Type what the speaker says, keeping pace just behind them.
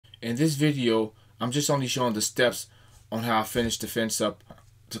In this video, I'm just only showing the steps on how I finished the fence up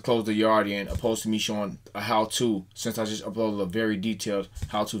to close the yard in, opposed to me showing a how-to, since I just uploaded a very detailed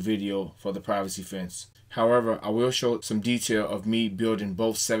how-to video for the privacy fence. However, I will show some detail of me building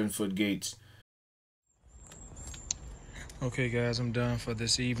both 7-foot gates. Okay guys, I'm done for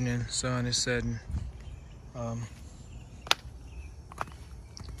this evening. Sun is setting. Got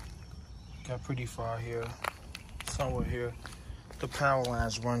pretty far here, somewhere here. The power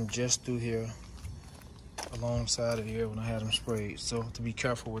lines run just through here, alongside of here when I had them sprayed. So to be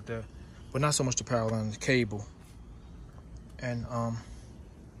careful with that, but not so much the power line, the cable, and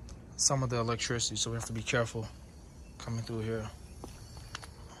some of the electricity. So we have to be careful coming through here.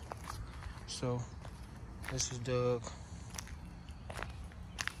 So this is dug.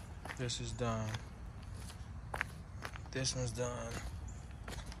 This is done. This one's done.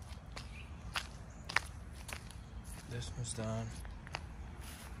 This one's done.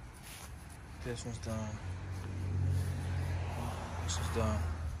 This one's done. This is done.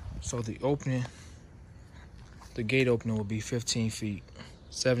 So the opening, the gate opening will be 15 feet.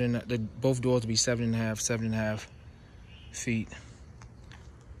 Both doors will be 7.5 feet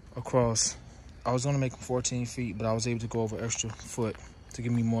across. I was gonna make them 14 feet, but I was able to go over an extra foot to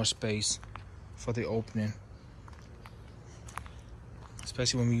give me more space for the opening.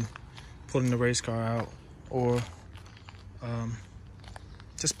 Especially when we pulling the race car out, or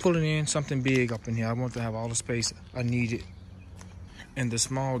just pulling in something big up in here. I want to have all the space I needed. And the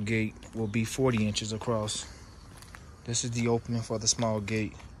small gate will be 40 inches across. This is the opening for the small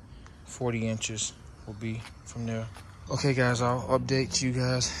gate. 40 inches will be from there. Okay guys, I'll update you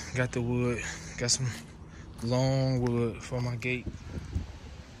guys. Got the wood, got some long wood for my gate.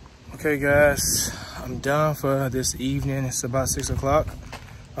 Okay guys, I'm done for this evening. It's about 6 o'clock.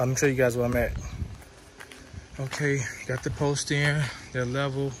 Let me show you guys where I'm at. Okay, got the post in, they're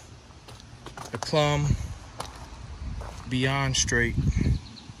level, the plumb, beyond straight.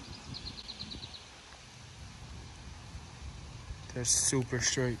 They're super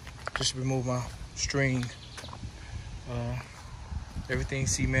straight. Just remove my string. Everything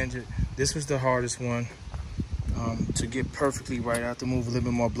cemented. This was the hardest one to get perfectly right. I have to move a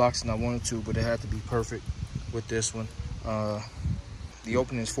little bit more blocks than I wanted to, but it had to be perfect with this one. The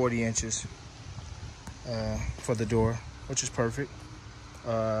opening is 40 inches for the door, which is perfect.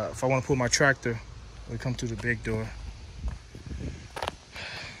 If I want to pull my tractor, we come through the big door.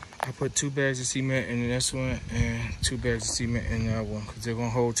 I put 2 bags of cement in this one and 2 bags of cement in that one, because they're gonna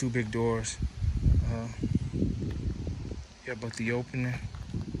hold 2 big doors. Yeah, but the opening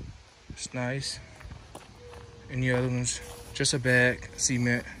is nice. And the other one's just a bag,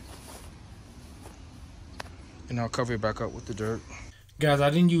 cement. And I'll cover it back up with the dirt. Guys, I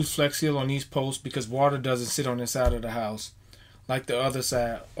didn't use Flex Seal on these posts because water doesn't sit on the side of the house like the other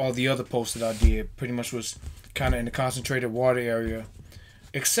side, or the other posts that I did. Pretty much was kind of in the concentrated water area,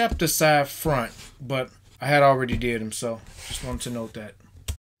 except the side front, but I had already did them, so just wanted to note that.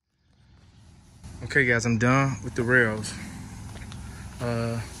 Okay guys, I'm done with the rails.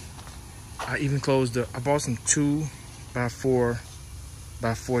 I even closed I bought some 2x4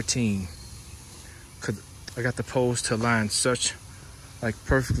 by 14, cause I got the post to line such like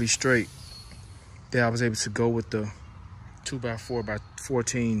perfectly straight that I was able to go with the 2x4 by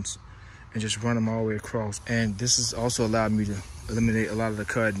 14s and just run them all the way across. And this has also allowed me to eliminate a lot of the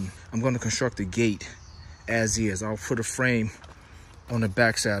cutting. I'm going to construct the gate as is. I'll put a frame on the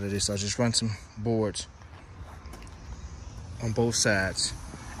back side of this. I'll just run some boards on both sides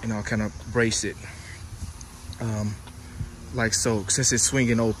and I'll kind of brace it like so, since it's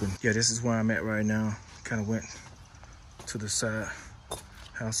swinging open. Yeah, this is where I'm at right now. Kind of went to the side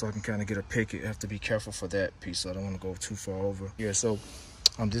so I can kind of get a picket. I have to be careful for that piece, so I don't want to go too far over. Yeah, so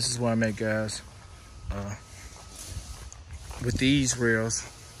this is where I'm at, guys. With these rails,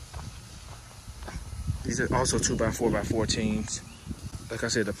 these are also 2x4 by 14s. Like I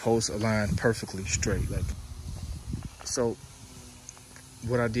said, the posts align perfectly straight. Like so,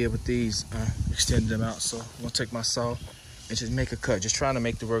 what I did with these, extended them out. So I'm gonna take my saw and just make a cut. Just trying to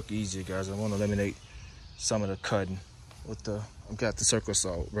make the work easier, guys. I want to eliminate some of the cutting with the. I've got the circle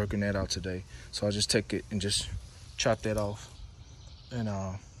saw, working that out today. So I'll just take it and just chop that off and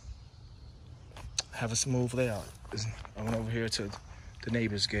have a smooth layout. I went over here to the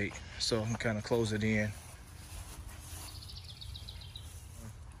neighbor's gate, so I'm kind of close it in.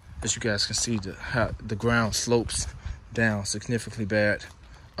 As you guys can see, how the ground slopes down significantly bad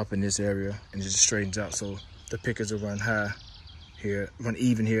up in this area, and it just straightens out. So the pickers will run high here, run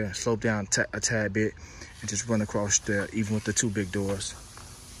even here, slope down a tad bit, and just run across there, even with the 2 big doors.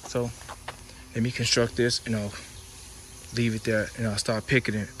 So let me construct this and I'll leave it there, and I'll start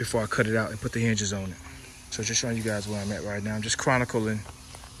picking it before I cut it out and put the hinges on it. So just showing you guys where I'm at right now. I'm just chronicling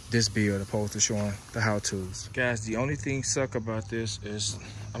this build opposed to showing the how-tos. Guys, the only thing suck about this is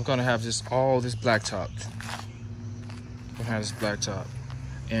I'm gonna have all this blacktop. I'm gonna have this blacktop.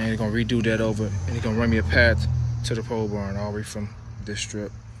 And they're gonna redo that over, and they're gonna run me a path to the pole barn all the way from this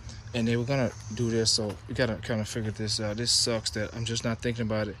strip. And they were gonna do this, so we gotta kind of figure this out. This sucks that I'm just not thinking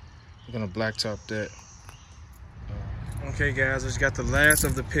about it. We're gonna blacktop that. Okay guys, I just got the last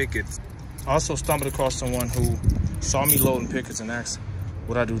of the pickets. I also stumbled across someone who saw me loading pickets and asked,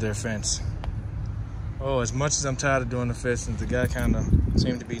 would I do their fence? Oh, as much as I'm tired of doing the fence, the guy kind of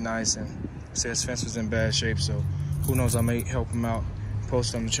seemed to be nice and said his fence was in bad shape, so who knows, I may help him out,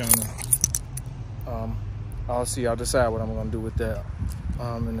 post on the channel. I'll decide what I'm gonna do with that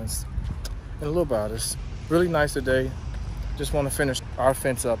in a little bit. It's really nice today. Just want to finish our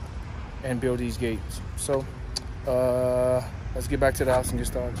fence up and build these gates. So let's get back to the house and get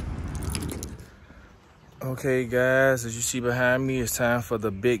started. Okay guys, as you see behind me, it's time for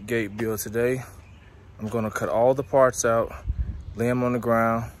the big gate build today. I'm gonna cut all the parts out, lay them on the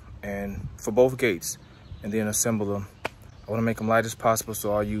ground, and for both gates, and then assemble them. I wanna make them light as possible,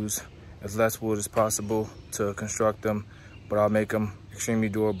 so I'll use as less wood as possible to construct them, but I'll make them extremely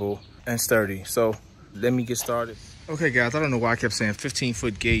durable and sturdy. So let me get started. Okay guys, I don't know why I kept saying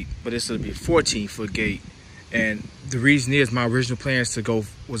 15-foot gate, but this will be a 14-foot gate. And the reason is my original plans to go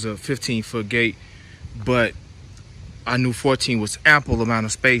was a 15-foot gate, but I knew 14 was ample amount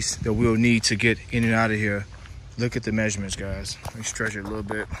of space that we'll need to get in and out of here. Look at the measurements, guys. Let me stretch it a little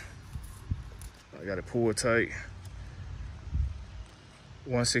bit. I got it pulled tight.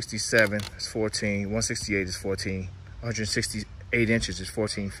 167 is 14, 168 is 14, 168 inches is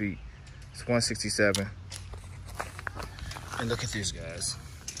 14 feet. It's 167. And look at this, guys.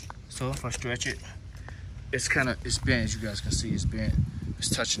 So if I stretch it, it's bent, as you guys can see, it's bent. It's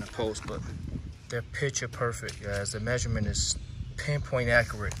touching the post, but they're picture perfect, guys. The measurement is pinpoint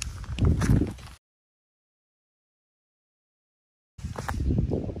accurate.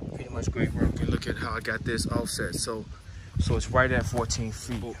 Pretty much great work. And look at how I got this offset. So it's right at 14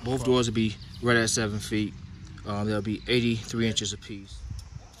 feet. Both doors will be right at 7 feet. They'll be 83 inches apiece.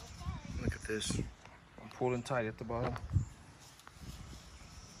 Look at this. I'm pulling tight at the bottom.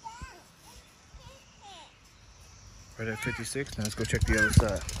 Right at 56. Now let's go check the other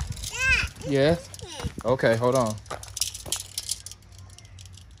side. Yeah? Okay, hold on.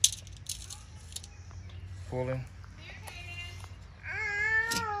 Pulling.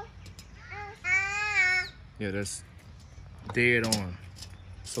 Yeah, that's dead on.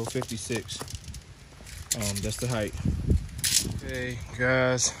 So 56. That's the height. Okay,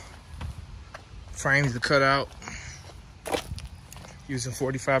 guys. Frames to cut out. Using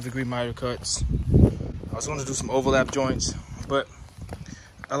 45-degree miter cuts. I was going to do some overlap joints, but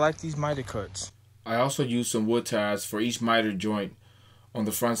I like these miter cuts. I also used some wood ties for each miter joint on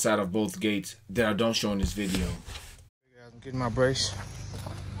the front side of both gates that I don't show in this video. Hey guys, I'm getting my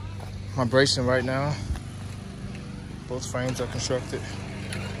bracing right now. Both frames are constructed.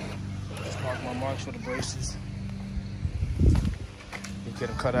 Let's mark my marks for the braces. And get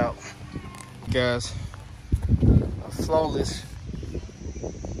them cut out. Guys, a flawless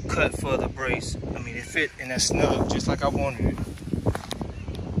cut for the brace. I mean, it fit in that snug just like I wanted it.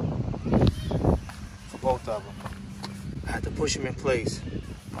 For both of them. I had to push them in place.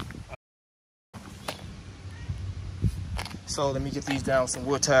 So let me get these down with some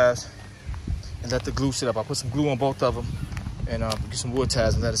wood ties and let the glue sit up. I put some glue on both of them and get some wood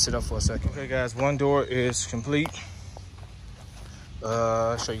ties and let it sit up for a second. Okay guys, one door is complete.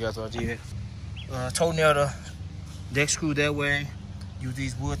 I'll show you guys what I did. Toe nailed the deck screw that way. Use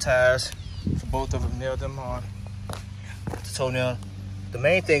these wood ties for both of them, nail them on the toenail. The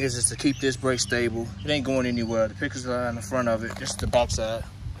main thing is to keep this brake stable. It ain't going anywhere. The pickers are on the front of it. This is the back side.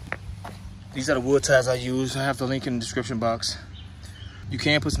 These are the wood ties I use. I have the link in the description box. You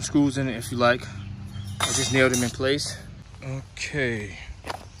can put some screws in it if you like. I just nailed them in place. Okay,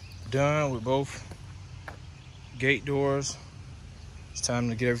 done with both gate doors. It's time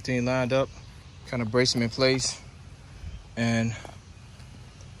to get everything lined up, kind of brace them in place, and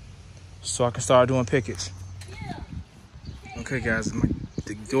so I can start doing pickets. Okay guys,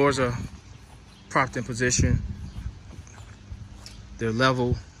 the doors are propped in position. They're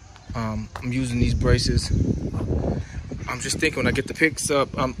level. I'm using these braces. I'm just thinking when I get the pickets up,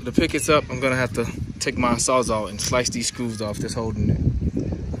 I'm gonna have to take my sawzall and slice these screws off that's holding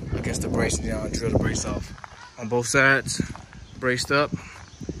it against the brace, and then I'll drill the brace off on both sides, braced up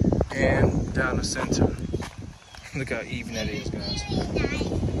and down the center. Look how even that is, guys.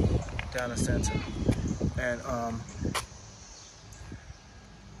 Down the center. And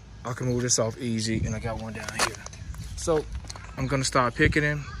I can move this off easy, and I got one down here. So I'm gonna start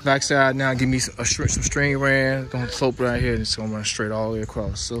picketing. Backside now, give me some string ran. Gonna slope right here, and it's gonna run straight all the way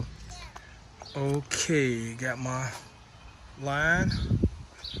across. So, okay, got my line.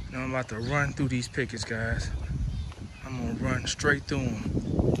 Now I'm about to run through these pickets, guys. I'm gonna run straight through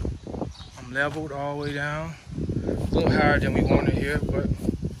them. I'm leveled all the way down. A little higher than we wanted here, but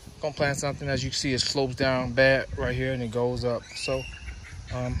gonna plant something. As you can see, it slopes down bad right here, and it goes up. So,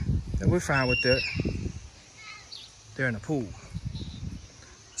 we're fine with that. They're in the pool.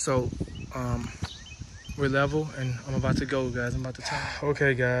 So, we're level, and I'm about to go, guys. I'm about to turn.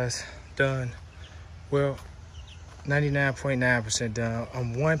 Okay, guys, done. Well, 99.9% done.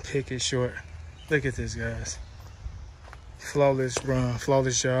 I'm one picket short. Look at this, guys. Flawless run,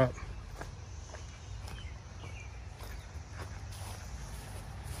 flawless job.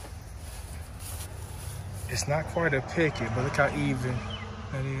 It's not quite a picket, but look how even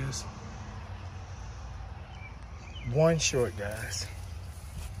that is. One short, guys.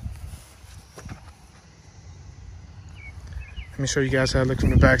 Let me show you guys how I look from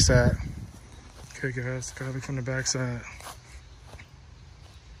the backside. Okay, guys, gotta look from the backside.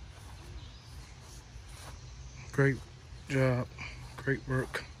 Great job, great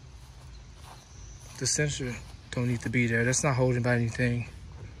work. The sensor don't need to be there. That's not holding by anything.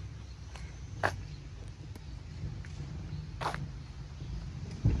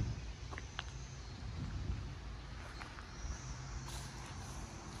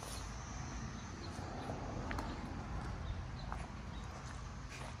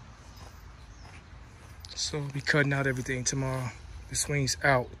 So we'll be cutting out everything tomorrow. It swings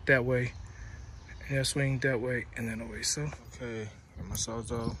out that way, and it'll swing that way, and then away. So, okay, got my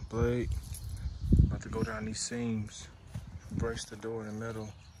sawzall blade. About to go down these seams, brace the door in the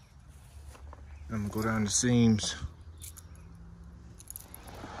middle. I'm gonna go down the seams.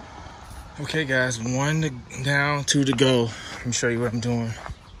 Okay, guys, one down, two to go. Let me show you what I'm doing.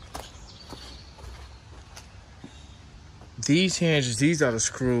 These hinges, these are the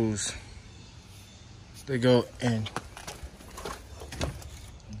screws. They go in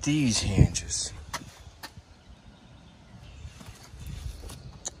these hinges.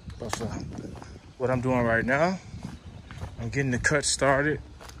 But for what I'm doing right now, I'm getting the cut started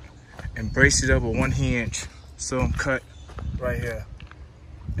and brace it up with one hinge. So I'm cut right here.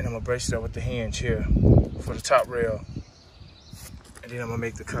 And I'm gonna brace it up with the hinge here for the top rail. And then I'm gonna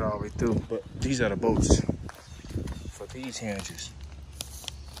make the cut all the way through. But these are the bolts for these hinges.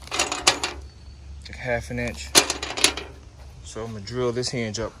 Like 1/2 inch. So I'm gonna drill this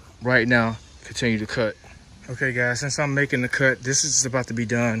hinge up right now, continue to cut. Okay, guys, since I'm making the cut, this is about to be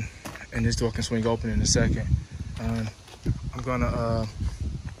done, and this door can swing open in a second. I'm gonna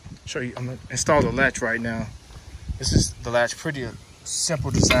show you, I'm gonna install the latch right now. This is the latch, pretty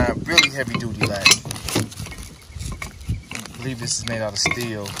simple design, really heavy duty latch. I believe this is made out of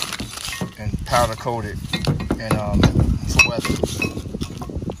steel and powder coated and for weather.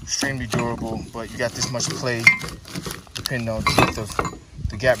 Extremely durable, but you got this much play depending on the width of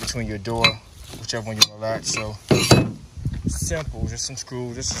the gap between your door, whichever one you want to latch. So simple, just some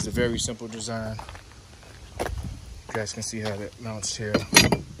screws. This is a very simple design. You guys can see how that mounts here.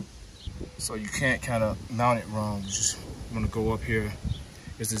 So you can't kind of mount it wrong. You just want to go up here.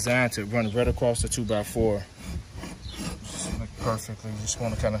 It's designed to run right across the 2x4. Like perfectly. You just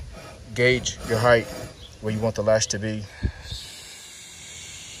want to kind of gauge your height where you want the latch to be.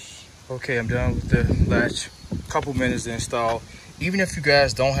 Okay, I'm done with the latch. A couple minutes to install. Even if you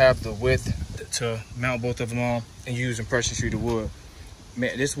guys don't have the width to mount both of them on and use impression treated wood,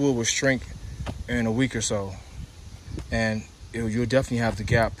 man, this wood will shrink in a week or so. And you'll definitely have the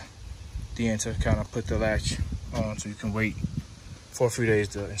gap then to kind of put the latch on, so you can wait for a few days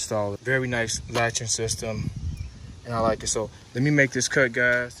to install it. Very nice latching system, and I like it. So let me make this cut,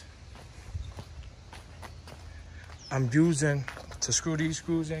 guys. I'm using, to screw these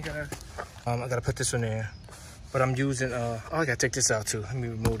screws in, guys, I gotta put this one in, but I'm using, oh, I gotta take this out too. Let me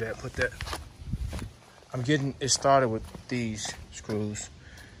remove that, put that. I'm getting it started with these screws,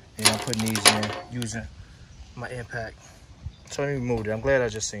 and I'm putting these in using my impact. So let me remove it. I'm glad I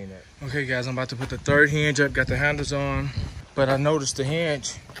just seen that. Okay, guys, I'm about to put the third hinge up, got the handles on, but I noticed the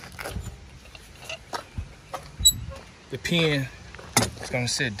hinge, the pin is gonna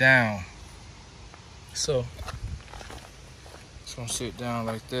sit down. So it's gonna sit down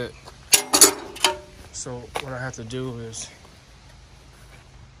like that. So what I have to do is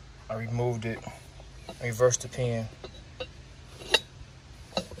I removed it, reversed the pin.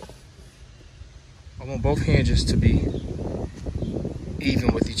 I want both hinges to be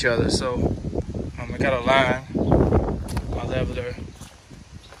even with each other. So I got a line, my leveler,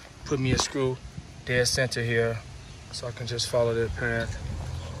 put me a screw dead center here so I can just follow that path.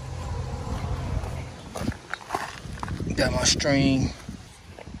 Got my string.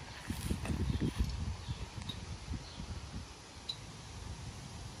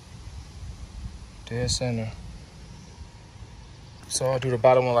 Dead center. So I'll do the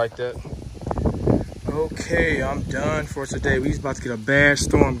bottom one like that. Okay, I'm done for today. We's about to get a bad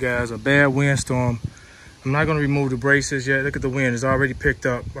storm, guys, a bad windstorm. I'm not gonna remove the braces yet. Look at the wind, it's already picked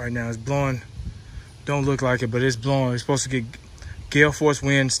up right now. It's blowing, don't look like it, but it's blowing. It's supposed to get gale force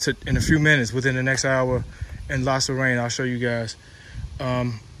winds in a few minutes, within the next hour, and lots of rain. I'll show you guys.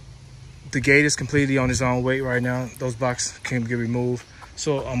 The gate is completely on its own weight right now. Those blocks can't get removed.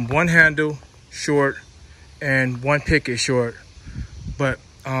 So I'm one handle short and one picket short, but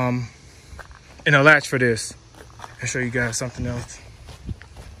and a latch for this. I'll show you guys something else.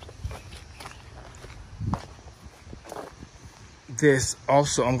 This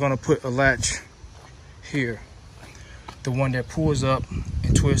also, I'm gonna put a latch here, the one that pulls up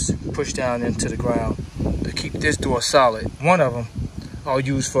and twists, push down into the ground to keep this door solid. One of them I'll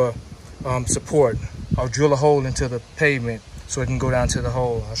use for support. I'll drill a hole into the pavement so it can go down to the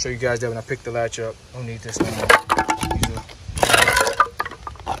hole. I'll show you guys that when I pick the latch up. I don't need this no more.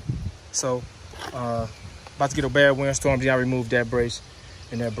 So, about to get a bad windstorm. Then I removed that brace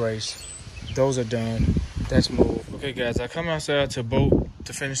and that brace. Those are done. That's moved. Okay, guys, I come outside to boat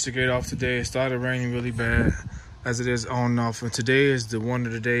to finish the gate off today. It started raining really bad, as it is on and off. And today is one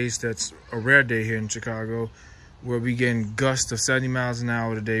of the days that's a rare day here in Chicago, where we getting gusts of 70 miles an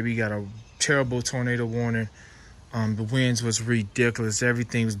hour today. We got a terrible tornado warning. The winds was ridiculous.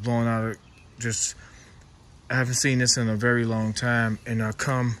 Everything was blowing out of I haven't seen this in a very long time. And I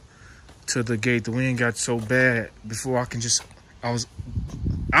come to the gate, the wind got so bad before I was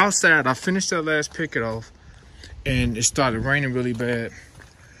outside. I finished that last picket off and it started raining really bad.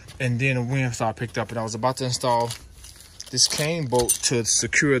 And then the wind started picked up and I was about to install this cane bolt to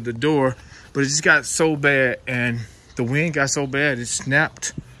secure the door, but it just got so bad and the wind got so bad, it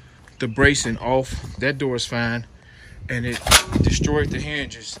snapped the bracing off. That door is fine and it destroyed the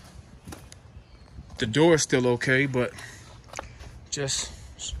hinges. The door is still okay, but just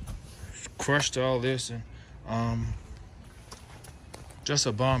crushed all this and just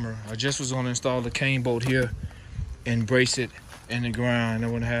a bummer. I just was gonna install the cane bolt here and brace it in the ground. I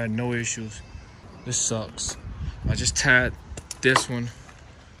would have had no issues. This sucks. I just tied this one.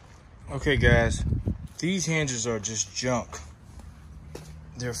 Okay, guys, these hinges are just junk.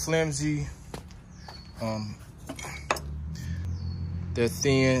 They're flimsy. They're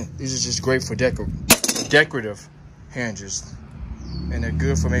thin. These are just great for decorative hinges. And they're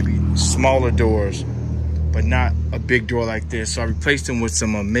good for maybe smaller doors, but not a big door like this. So I replaced them with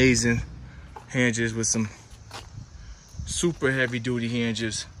some amazing hinges, with some super heavy duty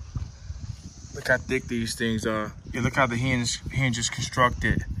hinges. Look how thick these things are. Yeah, look how the hinge is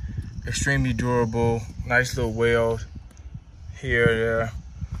constructed. Extremely durable, nice little weld here,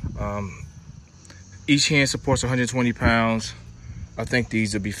 there. Each hinge supports 120 pounds. I think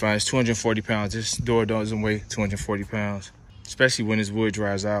these will be fine. It's 240 pounds. This door doesn't weigh 240 pounds, especially when this wood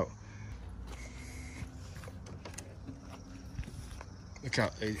dries out. Look how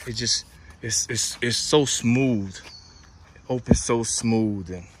it's so smooth. It opens so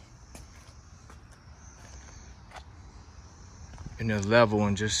smooth and they're level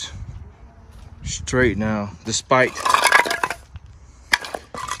and just straight now, despite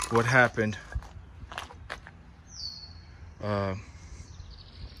what happened.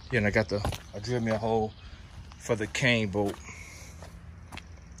 Yeah, and I drilled me a hole for the cane bolt.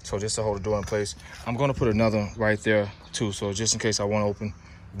 So just to hold the door in place. I'm gonna put another one right there too. So just in case I wanna open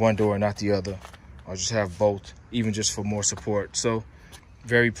one door and not the other, I'll just have both, even just for more support. So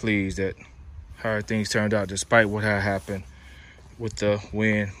very pleased at how things turned out, despite what had happened with the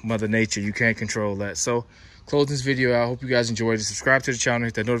wind. Mother Nature, you can't control that. So closing this video out. I hope you guys enjoyed it. Subscribe to the channel,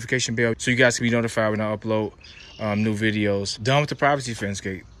 hit that notification bell so you guys can be notified when I upload new videos. Done with the privacy fence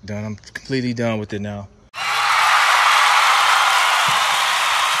gate. Done. I'm completely done with it now.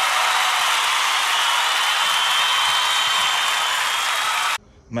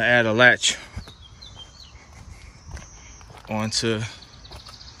 I'm gonna add a latch onto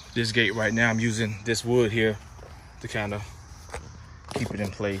this gate right now. I'm using this wood here to kind of keep it in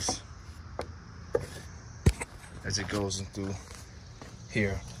place as it goes in through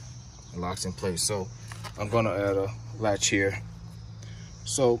here and locks in place. So I'm gonna add a latch here.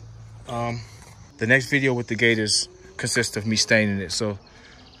 So the next video with the gate consists of me staining it. So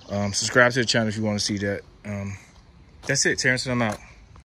subscribe to the channel if you want to see that. That's it, Terrence, and I'm out.